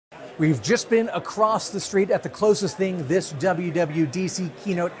We've just been across the street at the closest thing this WWDC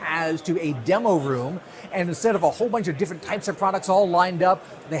keynote has to a demo room, and instead of a whole bunch of different types of products all lined up,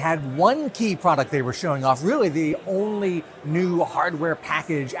 they had one key product they were showing off, really the only new hardware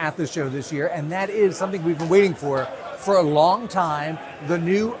package at the show this year, and that is something we've been waiting for a long time, the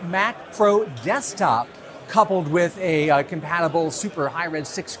new Mac Pro desktop, coupled with a compatible super high-res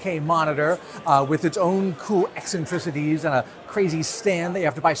 6K monitor with its own cool eccentricities and a crazy stand that you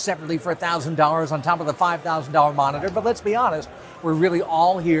have to buy separately for $1,000 on top of the $5,000 monitor. But let's be honest, we're really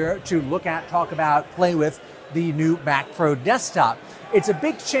all here to look at, talk about, play with the new Mac Pro desktop. It's a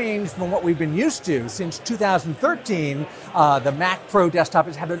big change from what we've been used to. Since 2013, the Mac Pro desktop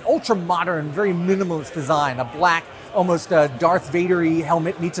has had an ultra-modern, very minimalist design, a black, almost Darth Vader-y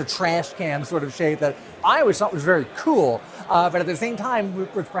helmet meets a trash can sort of shape that I always thought was very cool, but at the same time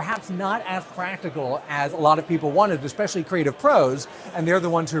was perhaps not as practical as a lot of people wanted, especially creative pros, and they're the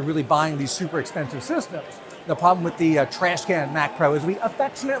ones who are really buying these super expensive systems. The problem with the trash can Mac Pro, as we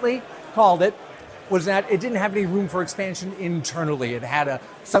affectionately called it, was that it didn't have any room for expansion internally. It had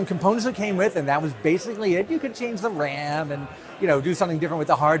some components it came with, and that was basically it. You could change the RAM and do something different with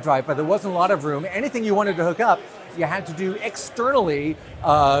the hard drive, but there wasn't a lot of room. Anything you wanted to hook up, you had to do externally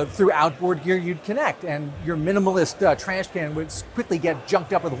through outboard gear you'd connect, and your minimalist trash can would quickly get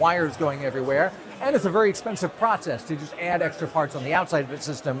junked up with wires going everywhere, and it's a very expensive process to just add extra parts on the outside of the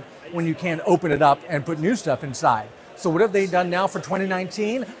system when you can't open it up and put new stuff inside. So what have they done now for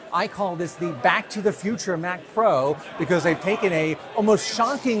 2019? I call this the Back to the Future Mac Pro, because they've taken a almost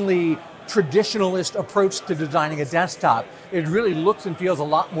shockingly traditionalist approach to designing a desktop. It really looks and feels a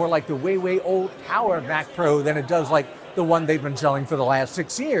lot more like the way old power Mac Pro than it does like the one they've been selling for the last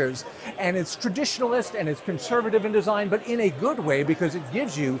 6 years. And it's traditionalist and it's conservative in design, but in a good way, because it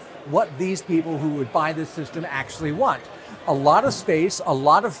gives you what these people who would buy this system actually want. A lot of space, a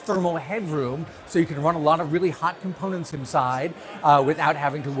lot of thermal headroom, so you can run a lot of really hot components inside without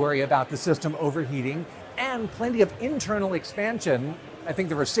having to worry about the system overheating, and plenty of internal expansion. I think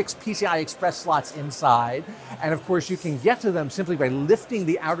there were 6 PCI Express slots inside, and of course you can get to them simply by lifting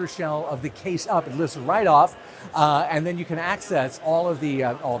the outer shell of the case up. It lifts right off, and then you can access all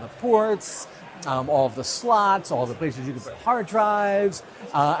the ports, all of the slots, all the places you can put hard drives,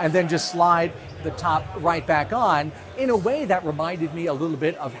 and then just slide the top right back on in a way that reminded me a little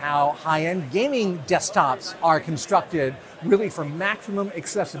bit of how high-end gaming desktops are constructed, really for maximum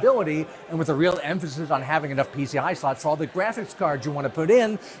accessibility and with a real emphasis on having enough PCI slots for all the graphics cards you want to put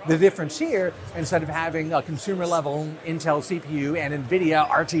in. The difference here, instead of having a consumer-level Intel CPU and NVIDIA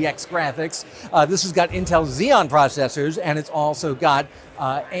RTX graphics, this has got Intel Xeon processors, and it's also got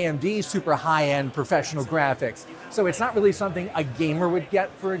AMD super high-end professional graphics. So it's not really something a gamer would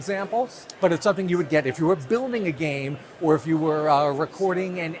get, for example, but it's something you would get if you were building a game, or if you were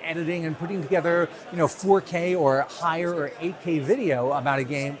recording and editing and putting together 4K or higher or 8K video about a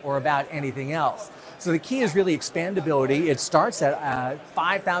game or about anything else. So the key is really expandability. It starts at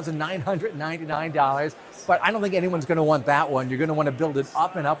 $5,999, but I don't think anyone's going to want that one. You're going to want to build it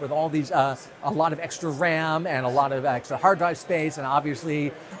up and up with all these, a lot of extra RAM and a lot of extra hard drive space, and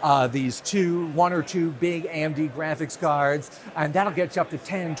obviously these one or two big AMD graphics cards, and that'll get you up to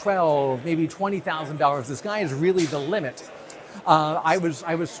 $10,000, $12,000, maybe $20,000. The sky is really the limit. I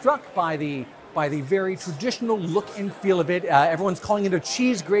was struck by the very traditional look and feel of it. Everyone's calling it a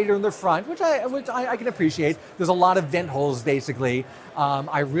cheese grater in the front, which I can appreciate. There's a lot of vent holes, basically.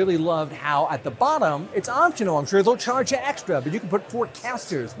 I really loved how at the bottom, it's optional. I'm sure they'll charge you extra, but you can put 4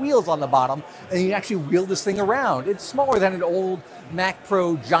 casters, wheels on the bottom, and you actually wheel this thing around. It's smaller than an old Mac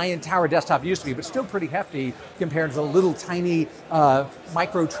Pro giant tower desktop used to be, but still pretty hefty compared to the little tiny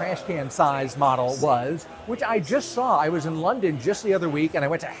micro trash can size model was, which I just saw. I was in London just the other week, and I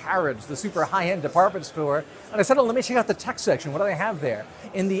went to Harrods, the super high-end department store, and I said, oh, let me check out the tech section. What do they have there?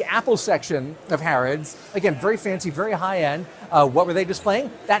 In the Apple section of Harrods, again, very fancy, very high-end, what were they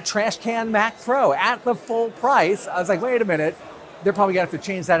displaying? That trash can Mac Pro at the full price. I was like, wait a minute, they're probably going to have to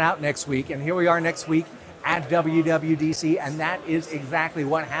change that out next week, and here we are next week at WWDC, and that is exactly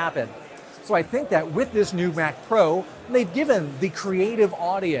what happened. So I think that with this new Mac Pro, they've given the creative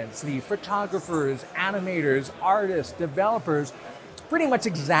audience, the photographers, animators, artists, developers, pretty much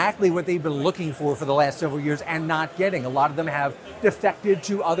exactly what they've been looking for the last several years and not getting. A lot of them have defected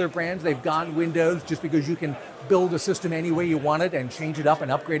to other brands. They've gone Windows just because you can build a system any way you want it and change it up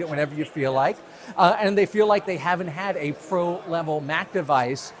and upgrade it whenever you feel like. And they feel like they haven't had a pro-level Mac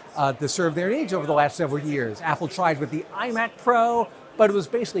device to serve their needs over the last several years. Apple tried with the iMac Pro, but it was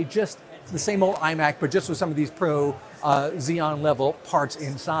basically just the same old iMac, but just with some of these Pro Xeon level parts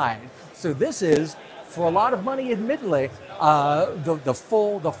inside. So this is, for a lot of money, admittedly, the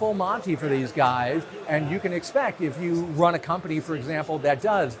full Monty for these guys. And you can expect, if you run a company, for example, that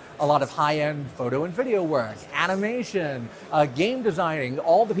does a lot of high-end photo and video work, animation, game designing,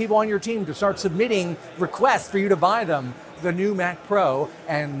 all the people on your team to start submitting requests for you to buy them the new Mac Pro,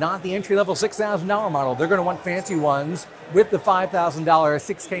 and not the entry-level $6,000 model. They're going to want fancy ones with the $5,000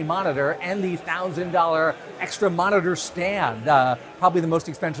 6K monitor and the $1,000 extra monitor stand, probably the most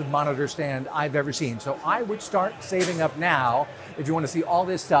expensive monitor stand I've ever seen. So I would start saving up now if you want to see all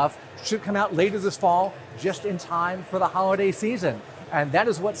this stuff. Should come out later this fall, just in time for the holiday season. And that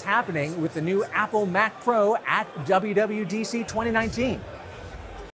is what's happening with the new Apple Mac Pro at WWDC 2019.